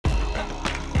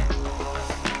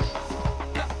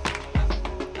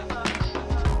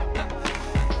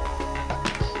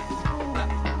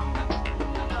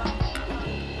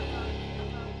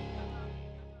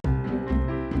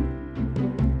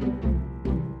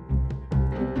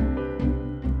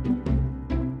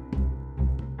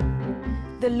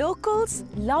The locals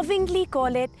lovingly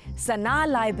call it Sana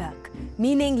Laibak,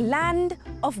 meaning land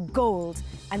of gold.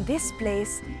 And this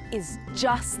place is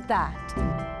just that.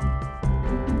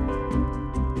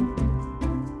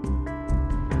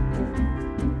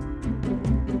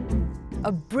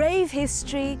 A brave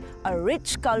history, a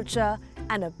rich culture,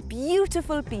 and a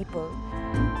beautiful people.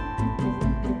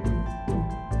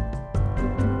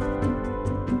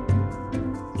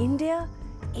 India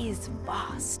is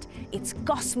vast. It's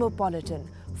cosmopolitan,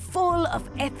 full of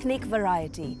ethnic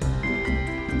variety.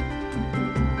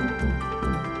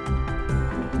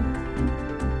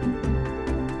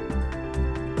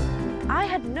 I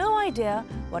had no idea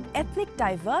what ethnic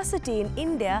diversity in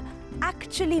India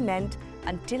actually meant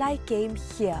until I came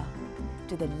here,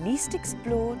 to the least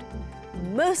explored,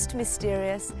 most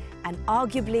mysterious, and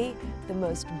arguably the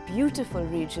most beautiful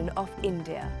region of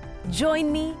India.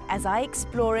 Join me as I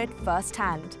explore it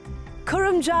firsthand.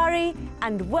 Kurumjari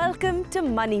and welcome to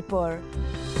Manipur.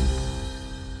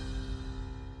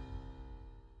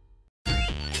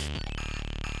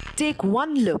 Take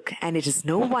one look and it is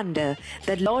no wonder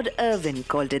that Lord Irwin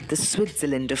called it the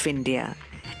Switzerland of India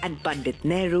and Pandit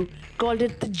Nehru called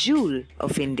it the jewel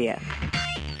of India.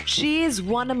 She is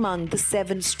one among the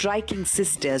 7 striking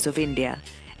sisters of India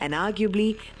and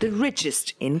arguably the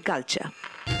richest in culture.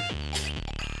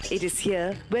 It is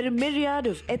here where a myriad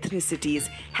of ethnicities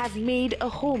have made a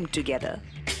home together,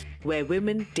 where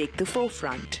women take the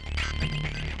forefront,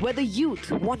 where the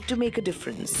youth want to make a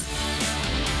difference.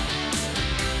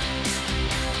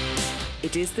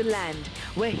 It is the land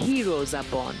where heroes are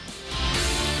born,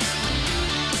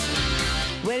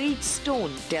 where each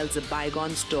stone tells a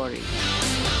bygone story.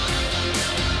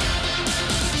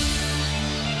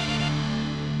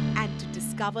 And to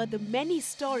discover the many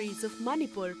stories of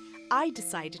Manipur, I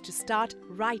decided to start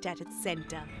right at its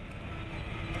center.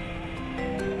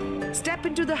 Step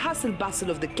into the hustle bustle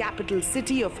of the capital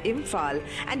city of Imphal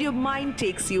and your mind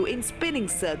takes you in spinning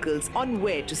circles on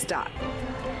where to start.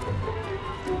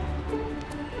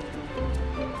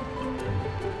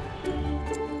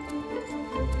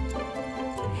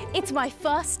 It's my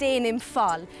first day in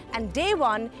Imphal, and day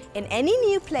one in any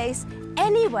new place,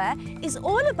 anywhere, is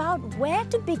all about where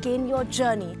to begin your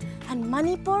journey. And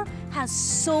Manipur has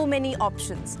so many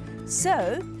options.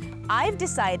 So, I've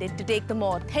decided to take the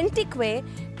more authentic way,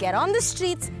 get on the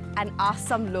streets and ask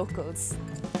some locals.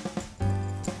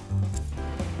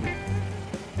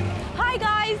 Hi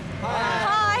guys!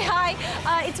 Hi!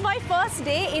 It's my first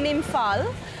day in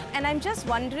Imphal and I'm just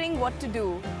wondering what to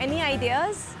do. Any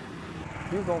ideas?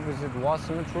 You go visit War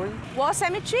Cemetery. War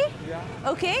Cemetery? Yeah.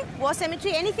 Okay, War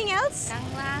Cemetery. Anything else?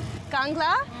 Kangla.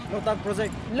 Kangla? Loktak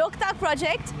Project. Loktak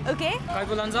Project, okay.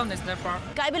 Kaibulanjang National Park.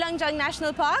 Kaibulanjang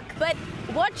National Park. But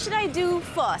what should I do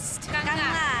first?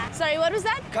 Kangla. Sorry, what was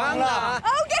that? Kangla.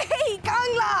 Okay,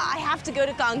 Kangla. I have to go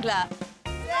to Kangla.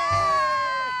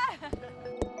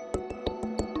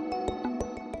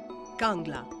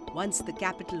 Kangla, once the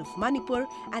capital of Manipur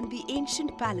and the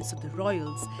ancient palace of the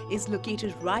royals, is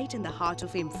located right in the heart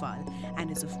of Imphal and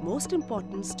is of most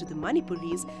importance to the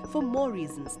Manipuris for more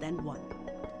reasons than one.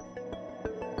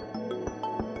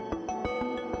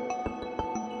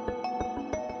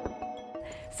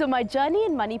 So my journey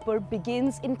in Manipur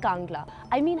begins in Kangla.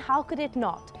 I mean, how could it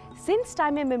not? Since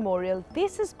time immemorial,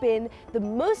 this has been the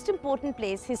most important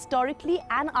place historically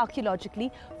and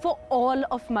archaeologically for all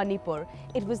of Manipur.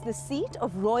 It was the seat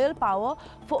of royal power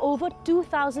for over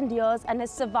 2,000 years and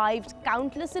has survived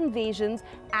countless invasions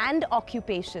and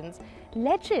occupations.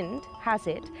 Legend has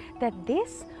it that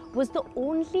this was the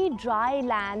only dry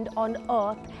land on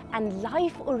earth and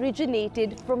life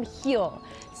originated from here.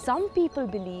 Some people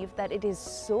believe that it is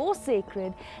so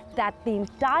sacred that the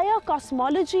entire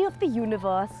cosmology of the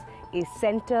universe is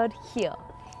centered here.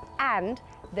 And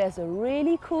there's a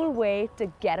really cool way to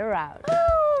get around.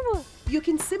 Woo! You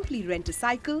can simply rent a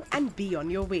cycle and be on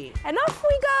your way. And off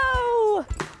we go!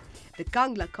 The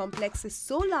Kangla complex is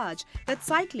so large that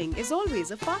cycling is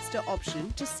always a faster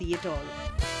option to see it all.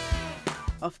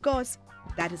 Of course,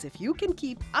 that is if you can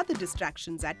keep other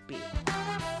distractions at bay.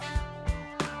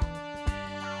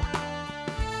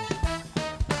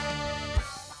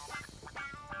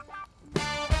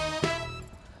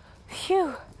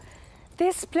 Phew!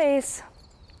 This place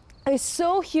is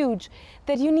so huge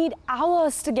that you need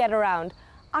hours to get around.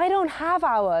 I don't have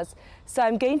hours, so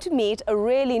I'm going to meet a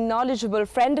really knowledgeable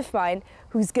friend of mine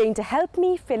who's going to help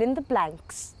me fill in the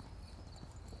blanks.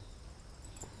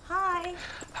 Hi.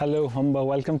 Hello, Hamba.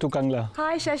 Welcome to Kangla.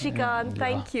 Hi, Shashikant.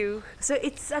 Thank you. So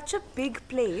it's such a big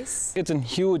place. It's a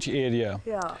huge area.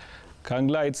 Yeah.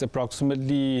 Kangla, it's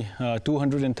approximately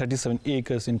 237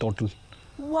 acres in total.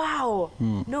 Wow.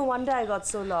 No wonder I got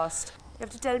so lost. have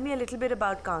to tell me a little bit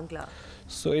about Kangla.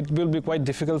 So it will be quite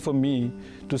difficult for me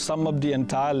to sum up the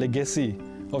entire legacy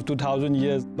of 2000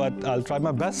 years, but I'll try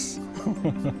my best.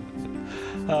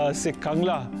 Say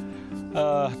Kangla.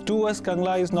 To us,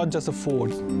 Kangla is not just a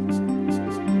fort.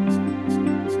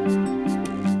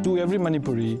 To every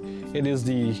Manipuri, it is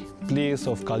the place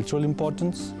of cultural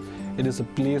importance, it is a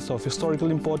place of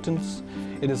historical importance,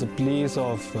 it is a place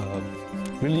of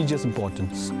religious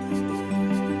importance.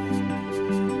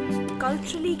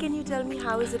 Culturally, can you tell me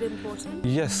how is it important?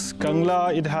 Yes,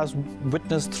 Kangla, it has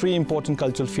witnessed three important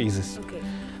cultural phases. Okay.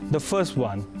 The first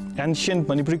one, ancient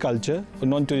Manipuri culture,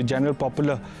 known to the general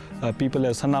popular people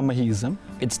as Sanamahism.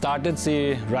 It started,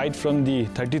 say, right from the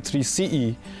 33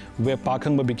 CE, where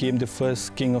Pakhangba became the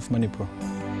first king of Manipur.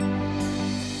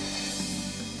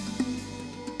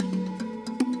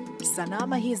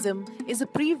 Sanamahism is a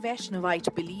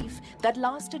pre-Vaishnavite belief that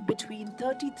lasted between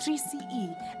 33 CE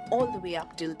all the way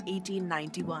up till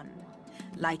 1891.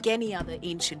 Like any other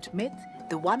ancient myth,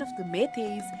 the one of the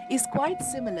Meiteis is quite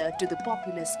similar to the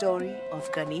popular story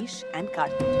of Ganesh and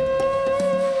Kartik.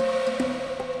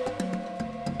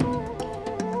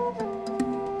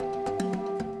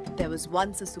 There was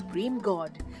once a supreme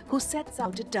god who sets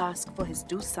out a task for his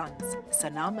two sons,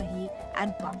 Sanamahi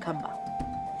and Pakhamba.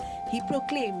 He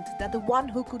proclaimed that the one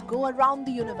who could go around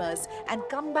the universe and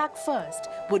come back first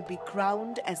would be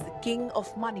crowned as the king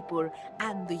of Manipur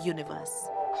and the universe.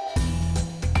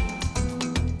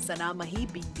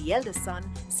 Sanamahi, being the elder son,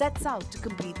 sets out to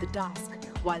complete the task,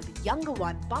 while the younger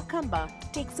one, Pakhamba,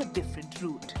 takes a different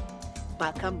route.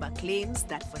 Pakhamba claims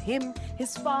that for him,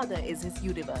 his father is his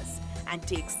universe and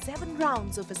takes 7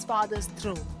 rounds of his father's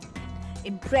throne.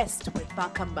 Impressed with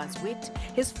Pakhamba's wit,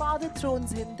 his father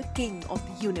thrones him the king of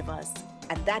the universe,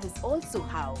 and that is also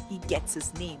how he gets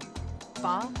his name.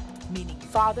 Pa, meaning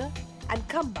father, and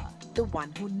Khamba, the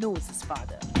one who knows his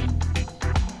father.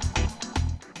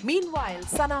 Meanwhile,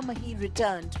 Sanamahi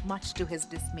returned much to his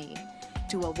dismay.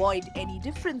 To avoid any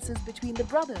differences between the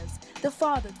brothers, the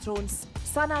father thrones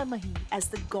Sanamahi as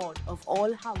the god of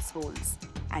all households.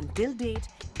 And till date,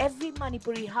 every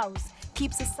Manipuri house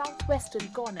keeps a southwestern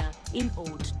corner in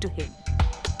ode to him.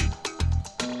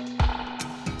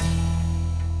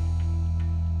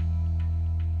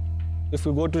 If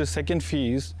we go to the second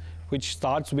phase, which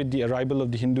starts with the arrival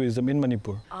of the Hinduism in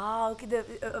Manipur. Ah, okay,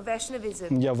 the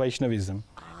Vaishnavism. Yeah, Vaishnavism.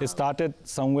 It started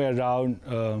somewhere around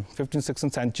 15th,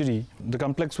 16th century. The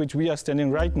complex which we are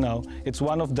standing right now, it's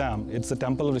one of them. It's the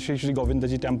temple of the Sri Sri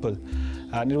Govindaji temple.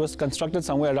 And it was constructed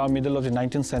somewhere around middle of the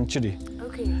 19th century.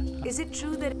 Okay. Is it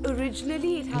true that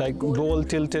originally it had Like golden gold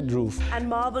tilted roof. and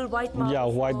marble, white marble? Yeah,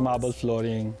 white floors? marble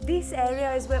flooring. This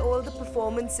area is where all the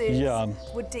performances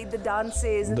would take the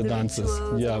dances and the dances.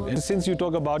 rituals. Yeah, and since you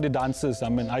talk about the dances, I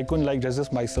mean, I couldn't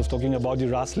resist myself talking about the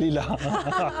Ras Leela.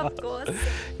 Of course.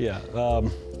 Yeah,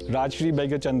 Rajshri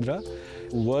Baigachandra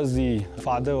was the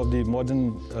father of the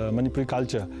modern Manipuri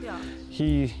culture. Yeah.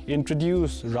 He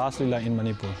introduced Ras Leela in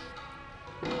Manipur.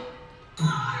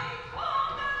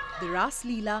 The Ras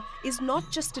Leela is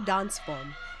not just a dance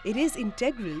form, it is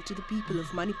integral to the people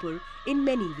of Manipur in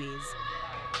many ways.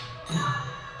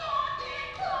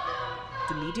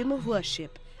 The medium of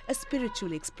worship, a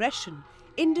spiritual expression,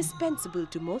 indispensable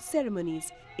to most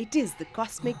ceremonies, it is the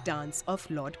cosmic dance of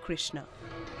Lord Krishna.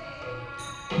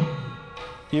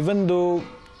 Even though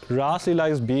Ras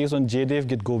Leela is based on Jaidev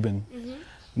Git Gobind,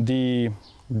 the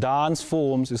dance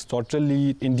forms is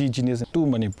totally indigenous to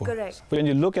Manipur. Correct. When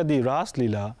you look at the Ras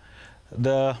Leela,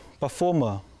 the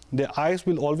performer, their eyes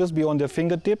will always be on their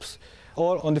fingertips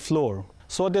or on the floor,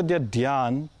 so that their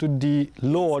dhyan to the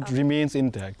Lord remains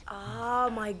intact. Ah,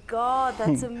 my God,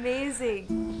 that's amazing.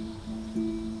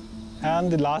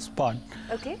 And the last part,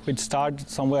 which started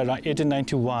somewhere around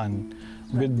 1891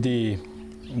 with the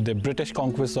British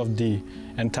conquest of the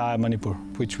entire Manipur,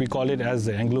 which we call it as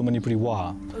the Anglo-Manipuri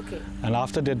War. Okay. And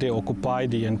after that, they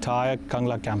occupied the entire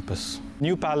Kangla campus.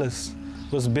 New palace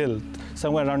was built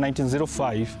somewhere around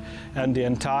 1905, and the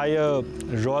entire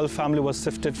royal family was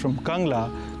shifted from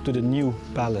Kangla to the new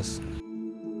palace.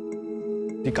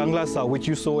 The Kangla Sa, which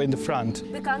you saw in the front.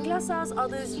 The Kangla Sas are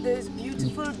those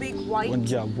beautiful big white,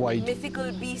 white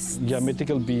mythical beasts. Yeah,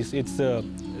 mythical beasts. It's the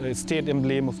state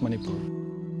emblem of Manipur.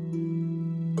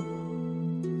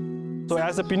 So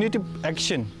as a punitive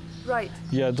action,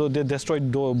 yeah, though they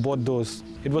destroyed both those.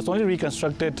 It was only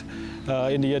reconstructed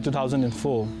in the year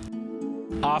 2004.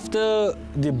 After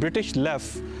the British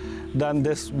left, then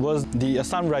this was the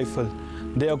Assam rifle.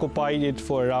 they occupied it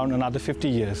for around another 50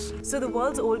 years. So the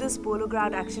world's oldest polo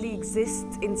ground actually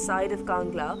exists inside of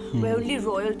Kangla, where only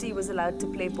royalty was allowed to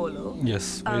play polo.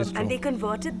 Yes, very true. And they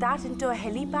converted that into a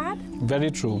helipad?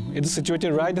 Very true. It's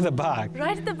situated right at the back.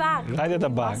 Right at the back? Right at the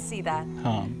back. Must see that.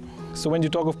 So when you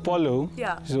talk of polo,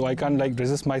 so I can't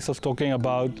resist myself talking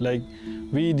about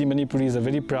we the Manipuris are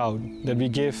very proud that we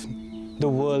gave the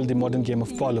world the modern game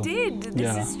of polo. You did.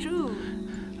 This is true.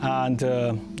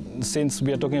 And since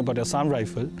we are talking about Assam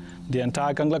Rifle, the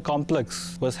entire Kangla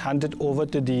complex was handed over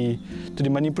to the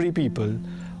Manipuri people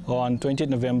on 20th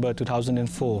November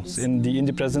 2004 in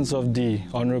the presence of the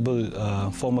Honorable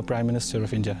former Prime Minister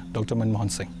of India, Dr. Manmohan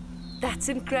Singh. That's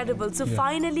incredible. So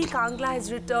finally Kangla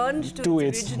has returned to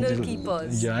its original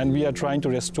keepers. Yeah, and we are trying to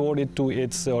restore it to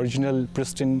its original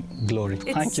pristine glory.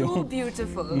 It's so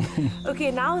beautiful.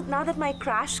 Okay, now that my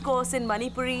crash course in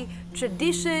Manipuri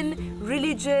tradition,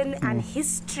 religion and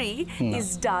history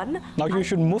is done. Now you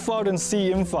should move out and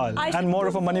see Imphal and more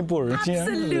of a Manipur.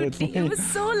 Absolutely. It was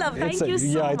so lovely. Thank you so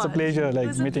much. Yeah, it's a pleasure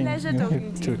meeting. It was a pleasure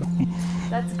talking to you.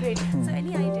 That's great. So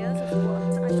any ideas of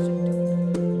what I should do?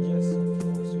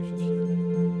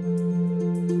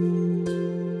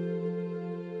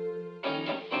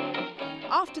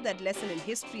 After that lesson in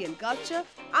history and culture,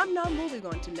 I'm now moving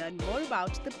on to learn more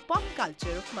about the pop culture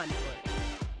of Manipur.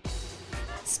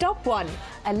 Stop 1.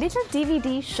 A little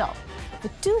DVD shop. For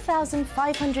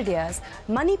 2,500 years,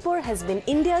 Manipur has been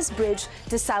India's bridge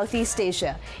to Southeast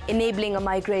Asia, enabling a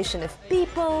migration of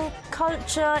people,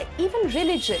 culture, even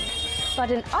religion.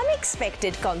 But an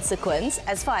unexpected consequence,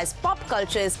 as far as pop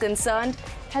culture is concerned,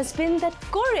 has been that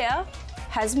Korea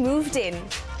has moved in.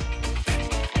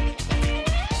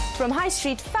 From high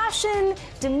street fashion,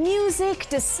 to music,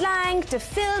 to slang, to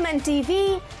film and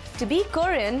TV, to be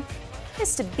Korean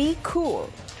is to be cool.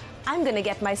 I'm gonna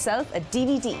get myself a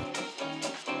DVD.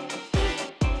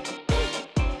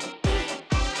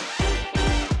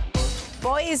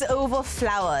 Boys over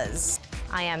flowers.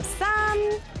 I am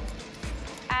Sam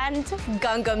and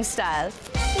Gangnam Style.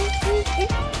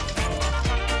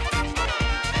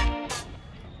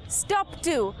 Stop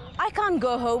 2. I can't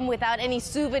go home without any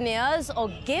souvenirs or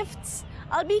gifts.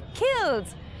 I'll be killed.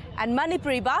 And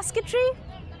Manipuri basketry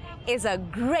is a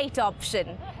great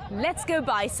option. Let's go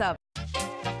buy some.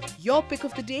 Your pick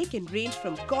of the day can range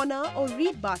from corner or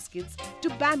reed baskets to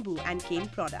bamboo and cane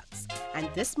products. And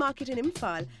this market in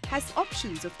Imphal has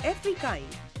options of every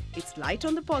kind. It's light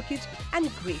on the pocket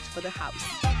and great for the house.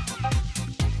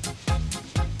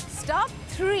 Stop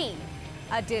 3.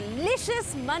 A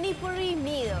delicious Manipuri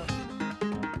meal.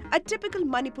 A typical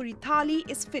Manipuri thali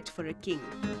is fit for a king.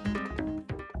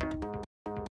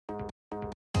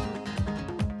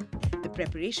 The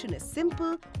preparation is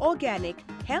simple, organic,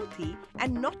 healthy,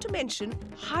 and not to mention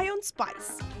high on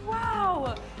spice.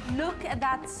 Wow! Look at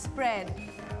that spread.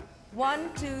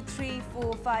 1, 2, 3,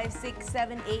 4, 5, 6,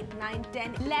 7, 8, 9,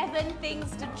 10, 11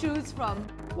 things to choose from.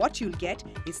 What you'll get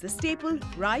is the staple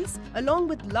rice along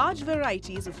with large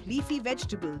varieties of leafy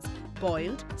vegetables,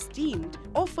 boiled, steamed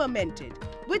or fermented,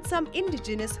 with some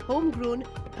indigenous homegrown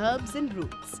herbs and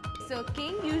roots. So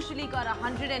King usually got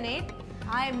 108.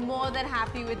 I am more than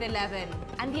happy with 11.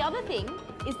 And the other thing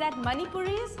is that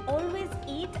Manipuris always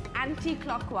eat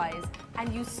anti-clockwise.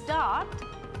 And you start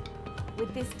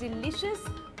with this delicious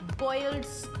boiled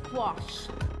squash.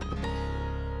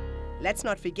 Let's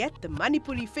not forget the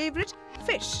Manipuri favorite,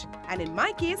 fish. And in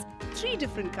my case, 3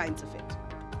 different kinds of it.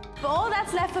 But all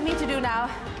that's left for me to do now,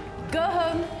 go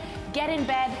home, get in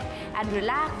bed and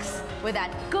relax with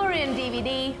that Korean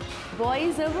DVD,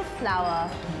 Boys Over Flower.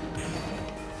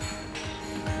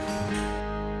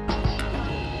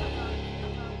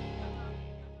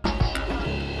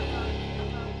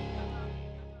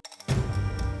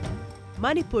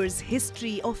 Manipur's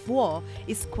history of war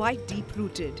is quite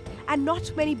deep-rooted and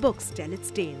not many books tell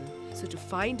its tale. So to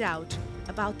find out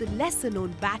about the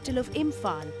lesser-known Battle of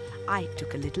Imphal, I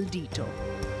took a little detour.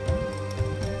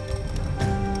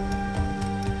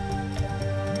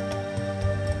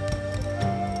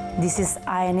 This is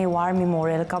INA War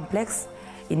Memorial Complex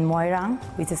in Moirang,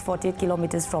 which is 48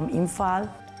 kilometers from Imphal.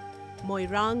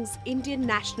 Moirang's Indian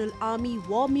National Army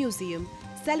War Museum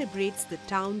celebrates the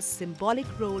town's symbolic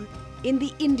role in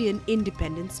the Indian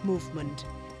independence movement.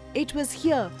 It was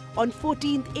here on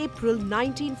 14th April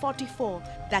 1944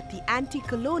 that the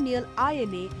anti-colonial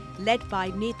INA led by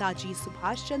Netaji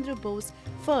Subhash Chandra Bose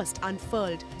first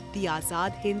unfurled the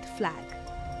Azad Hind flag.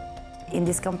 In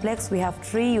this complex we have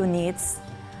 3 units,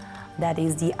 that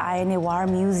is the INA War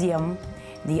Museum,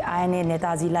 the INA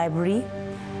Netaji Library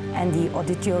and the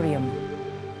auditorium.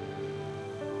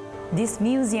 This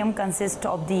museum consists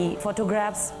of the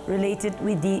photographs related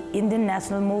with the Indian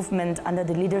national movement under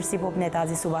the leadership of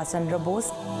Netaji Subhash Chandra Bose.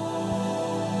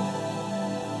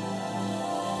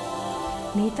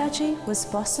 Netaji was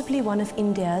possibly one of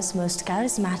India's most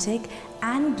charismatic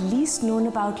and least known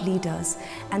about leaders,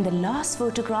 and the last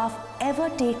photograph ever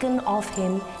taken of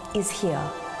him is here.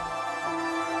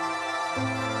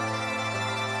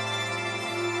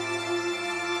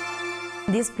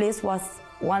 This place was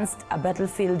once a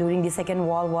battlefield during the Second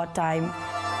World War time.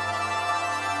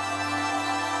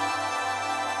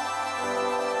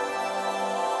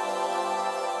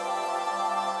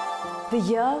 The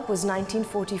year was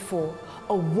 1944.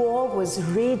 A war was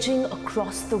raging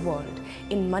across the world.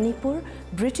 In Manipur,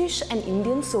 British and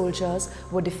Indian soldiers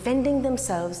were defending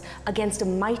themselves against a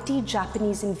mighty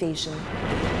Japanese invasion.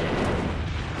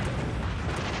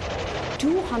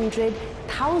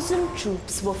 200,000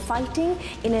 troops were fighting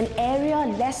in an area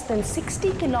less than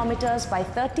 60 kilometers by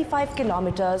 35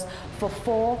 kilometers for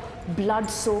 4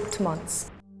 blood-soaked months.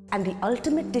 And the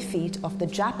ultimate defeat of the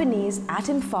Japanese at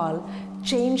Imphal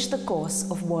changed the course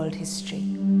of world history.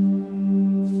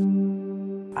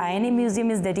 INA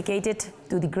Museum is dedicated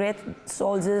to the great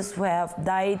soldiers who have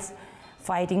died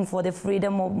fighting for the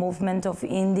freedom of movement of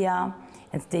India.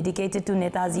 It's dedicated to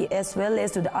Netaji as well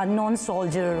as to the unknown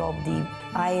soldier of the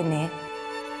INA.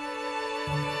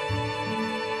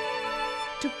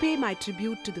 To pay my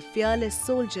tribute to the fearless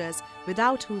soldiers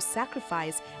without whose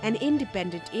sacrifice an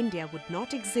independent India would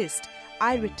not exist,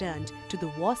 I returned to the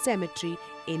war cemetery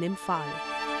in Imphal.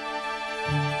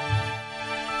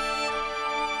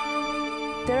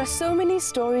 There are so many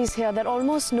stories here that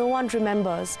almost no one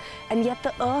remembers, and yet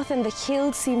the earth and the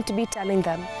hills seem to be telling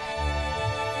them.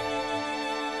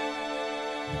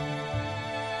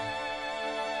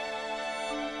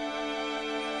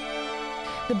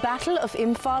 The Battle of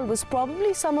Imphal was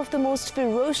probably some of the most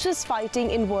ferocious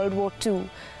fighting in World War II,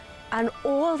 and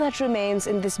all that remains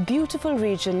in this beautiful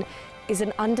region is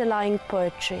an underlying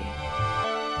poetry.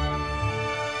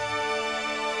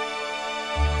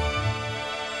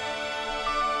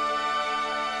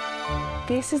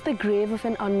 This is the grave of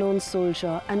an unknown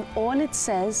soldier, and all it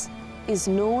says is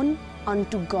known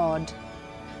unto God.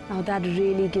 Now that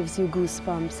really gives you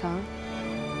goosebumps, huh?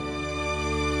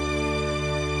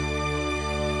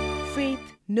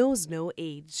 Faith knows no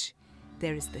age.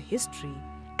 There is the history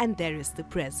and there is the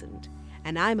present.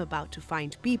 And I'm about to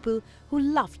find people who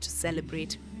love to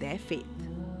celebrate their faith.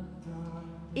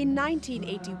 In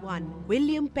 1981,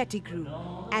 William Pettigrew,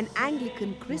 an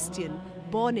Anglican Christian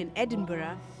born in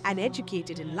Edinburgh and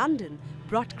educated in London,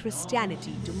 brought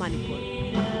Christianity to Manipur.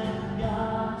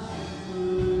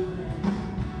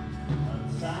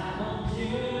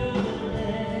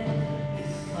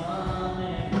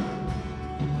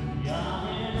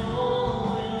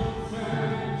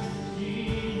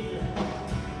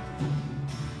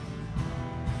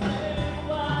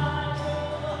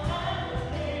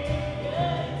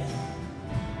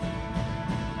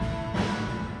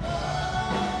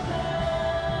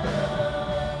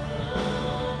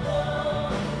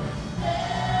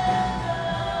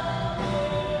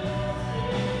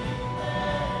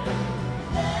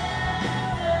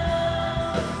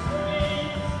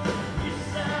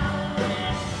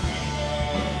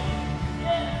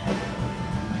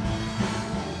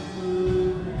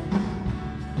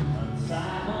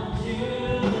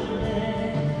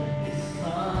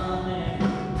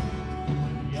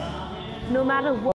 No matter what